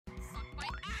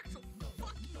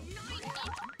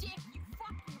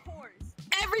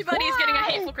Everybody is getting a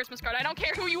hateful Christmas card. I don't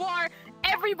care who you are.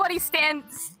 Everybody can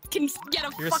get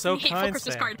a fucking hateful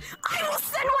Christmas card. I will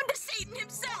send one to Satan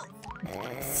himself.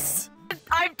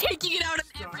 I'm taking it out of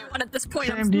everyone at this point.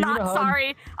 Sam, I'm not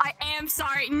sorry. hug? I am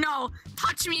sorry. No,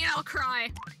 touch me and I'll cry.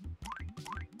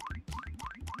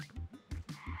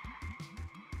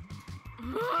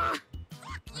 Fuck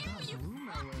you,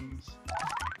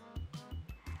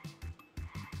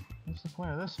 What's the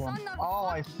point of this one? Oh,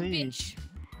 I see. Bitch.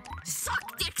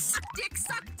 Suck dick, suck dick,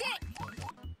 suck dick.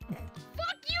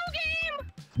 Fuck you,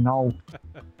 game. No.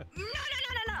 No.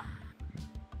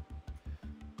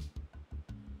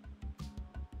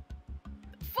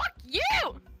 Fuck you.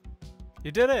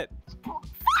 You did it. Fuck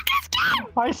this game.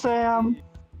 Hi, Sam.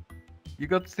 You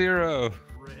got 0.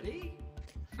 Ready?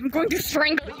 I'm going to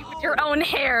strangle you with your own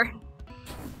hair.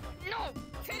 No,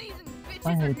 titties and bitches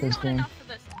I hate are this not game. enough for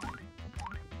this.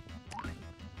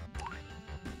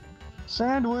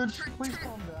 Sandwich, please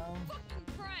calm down. Fucking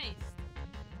Christ.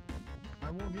 I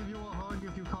will give you a hug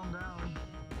if you calm down.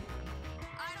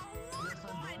 I don't want Yes,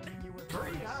 I'm one. driving you with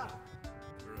Hurry hugs. up!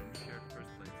 We're in shared first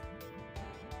place.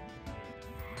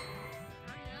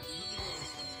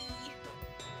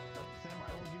 Sam, I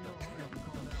will give you a hug if you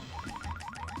calm down.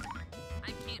 I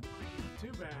can't breathe.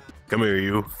 Too bad. Come here,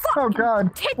 you. Oh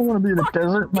god, I want to be in the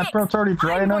desert. My throat's already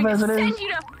dry enough as it I'm going is. to send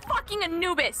you to fucking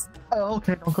Anubis. Oh,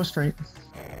 okay, don't go straight.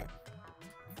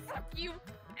 Fuck you.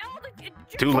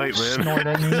 Too late, man. Snort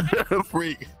at me.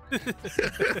 Freak. I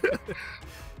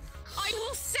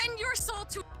will send your soul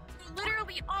to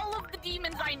literally all of the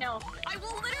demons I know. I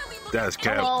will literally look That's at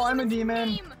cap. Hello, I'm a demon.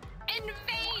 name in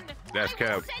vain. That's I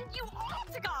cap. will send you all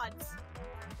to gods.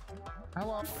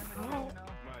 Hello, I'm a demon now.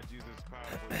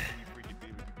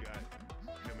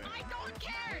 I don't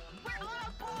care. We're on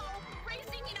a ball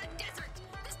racing in a desert.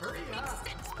 This Hurry doesn't make up.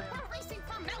 sense. We're racing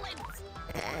for melons.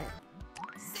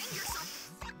 Send yourself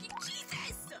to fucking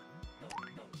Jesus.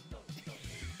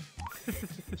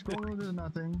 Scroll over to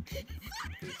nothing.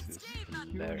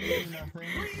 Hilarious. Nothing.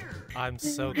 I'm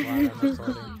so glad I'm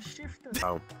recording.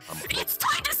 Oh, It's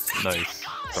time to send nice. you to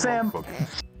God. Sam. Come on, fuck.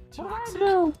 What do I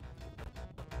do?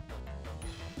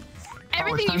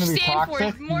 Everything time you to be stand for is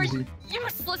toxic? more Easy.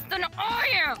 useless than I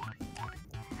am.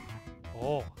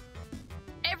 Oh.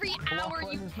 Every hour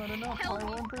you Is not enough. I help me.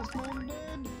 want this man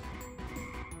dead.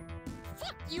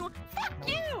 Fuck you. Fuck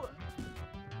you.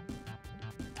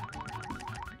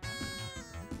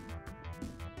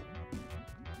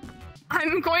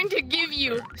 I'm going to give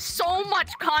you so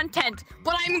much content,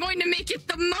 but I'm going to make it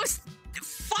the most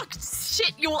fucked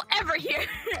shit you will ever hear.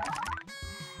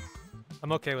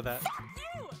 I'm okay with that. Fuck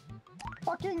you.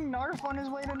 Fucking Narf on his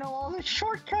way to know all the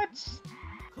shortcuts.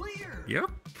 Clear! Yep.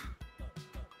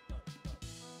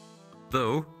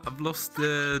 Though, I've lost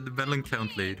the melon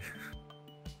count lead.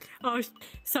 Oh,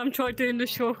 Sam tried doing the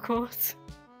shortcut.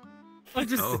 I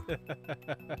just. Oh.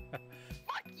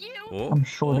 Fuck you. Oh. I'm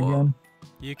short Oh. again.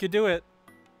 You can do it.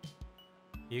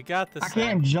 You got this. I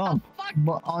can't jump, Fuck.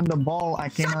 but on the ball I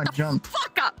cannot jump.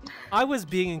 Fuck up. I was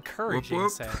being encouraging,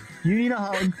 Whoop, whoop. Sam. You need a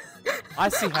hug. I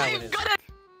see how I'm it is. gonna.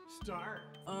 Start.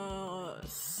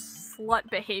 Slut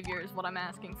behavior is what I'm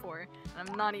asking for. And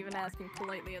I'm not even asking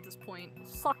politely at this point.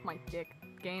 Suck my dick,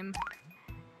 game.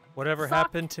 Whatever Suck.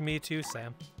 happened to me too,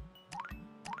 Sam.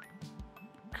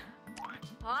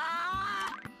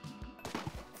 Ah!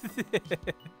 No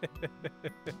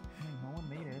one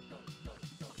made it.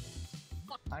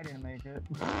 Fuck. I didn't make it.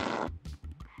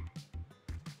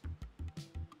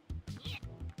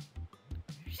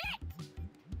 Shit!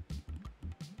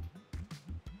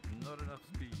 Not enough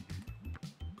speed.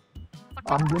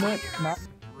 I'm gonna not.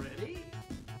 Ready?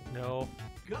 No,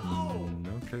 Go!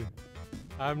 Okay.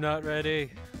 I'm not ready.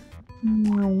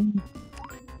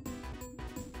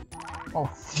 Oh,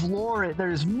 floor it.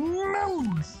 There's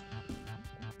melons.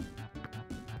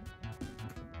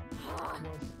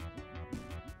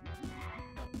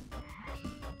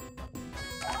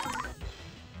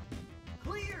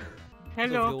 Clear!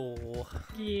 Hello. Oh.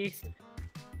 Yes.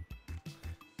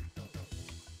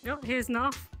 Oh, here's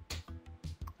Narf.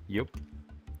 Yep.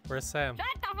 Where's Sam? Shut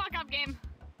the fuck up, game.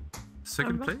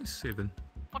 Second place, even.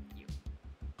 Fuck you.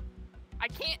 I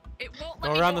can't. It won't Go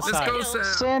let me around go the up side. Let's go, hill.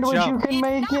 Sam. Sandwich, Jump. you can It's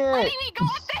make not it. letting me go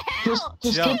up the hill.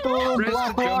 Just Jump. get the little Press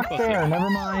black the jump rock button. there. Never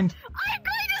mind. I'm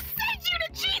going to send you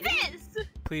to Jesus.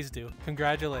 Please do.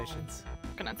 Congratulations.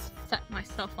 I'm gonna set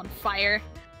myself on fire.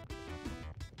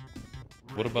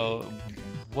 What about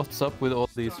what's up with all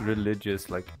these religious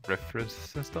like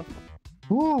references and stuff?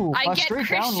 Ooh, I a get straight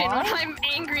down Christian when line? I'm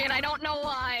angry and I don't know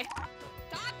why.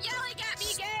 Stop yelling at me,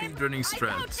 game. Speedrunning I don't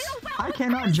strengths. do well I with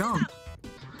cannot this jump. stuff.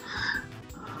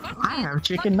 Fuck I you. have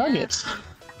chicken Fuck nuggets.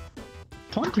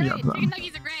 Plenty Great, of them. chicken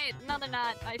nuggets are great. No, they're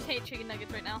not. I hate chicken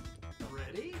nuggets right now.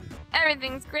 Ready?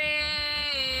 Everything's great.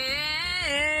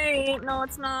 No,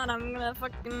 it's not. I'm gonna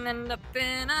fucking end up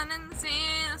in an insane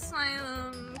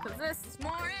asylum. Cause this is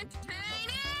more entertaining.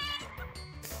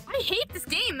 I hate this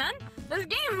game, man. This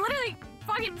game literally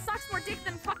fucking sucks more dick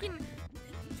than fucking.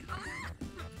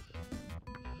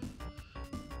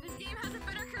 This game has a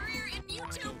better career in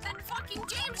YouTube than fucking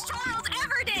James Charles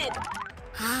ever did.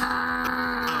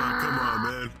 Oh, come on,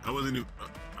 man. I wasn't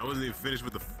even finished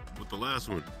with the last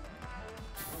one.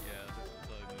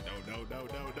 No.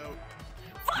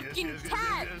 Fucking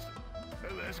Tad!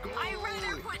 Let's go. I'd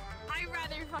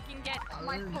rather fucking get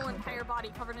my whole entire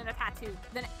body covered in a tattoo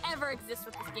than ever exist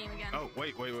with this game again. Oh,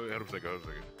 wait. Hold on a second.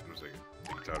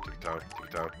 Take your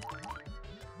time.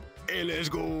 Hey, let's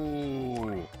go.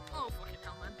 Oh, fucking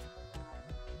hell, man.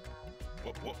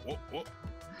 Whoa.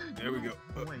 There we go.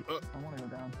 Wait, I want to go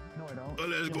down. No, I don't.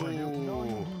 Let's Yes, go. I do. No,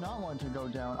 you do not want to go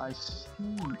down. I see.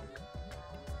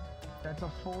 That's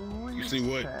a full reset. You see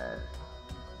what?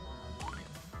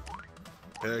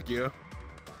 Heck yeah.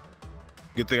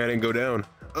 Good thing I didn't go down.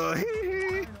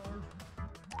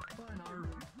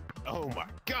 Oh my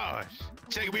gosh.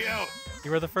 Check me out.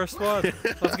 You were the first one.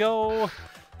 Let's go.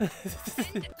 Hey,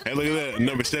 look at that.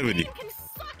 Number 70. You can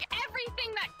suck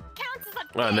everything that counts as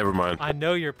a Ah, dick. never mind. I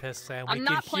know you're pissed, Sam. We I'm could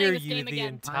not hear playing this you game the again.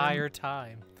 entire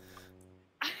time.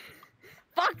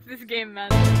 Fuck this game, man.